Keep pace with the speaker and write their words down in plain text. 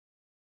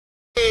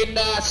in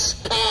a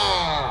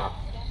star.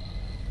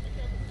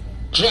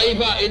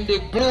 Driver in the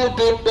blue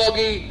dune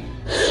buggy,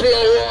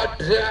 slower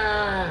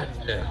down.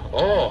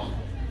 Oh.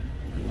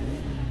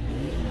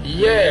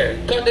 Yeah,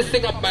 turn this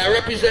thing up, man.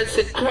 Represent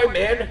St. Croix,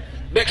 man.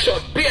 Make sure,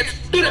 Bates,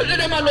 let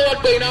them know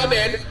what's going on,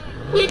 man.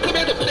 We come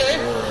here to play.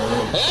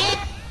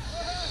 Up.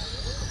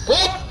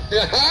 Up.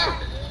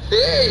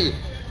 Hey.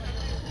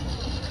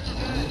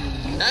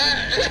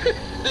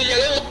 The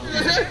yellow, you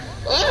say?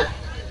 Oh.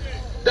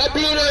 That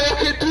blue not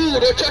working too,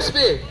 don't trust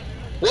me.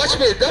 Watch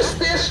me, just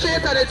stay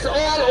straight and it's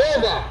all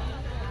over.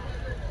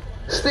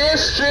 Stay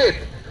straight.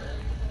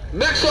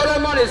 Make sure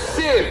that man is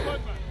safe.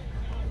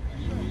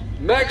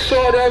 Make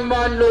sure that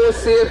man knows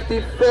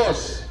safety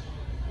first.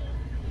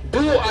 Do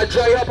a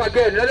dry up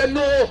again. Let them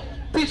know.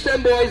 Teach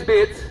them boys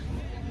bait.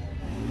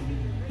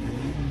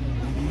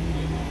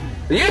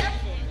 Yep.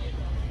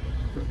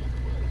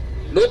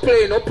 No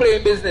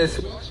playing business.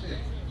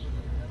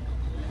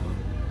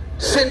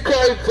 St.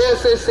 Croix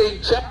versus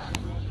St. John.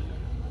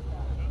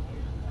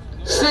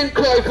 St.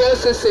 Croix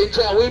versus St.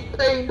 John. We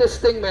playing this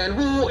thing, man.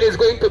 Who is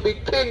going to be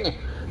king?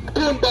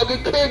 Dune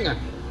buggy king.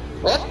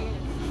 Oh.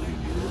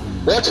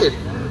 Watch it.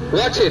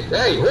 Watch it.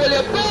 Hey, hold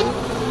your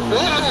butt.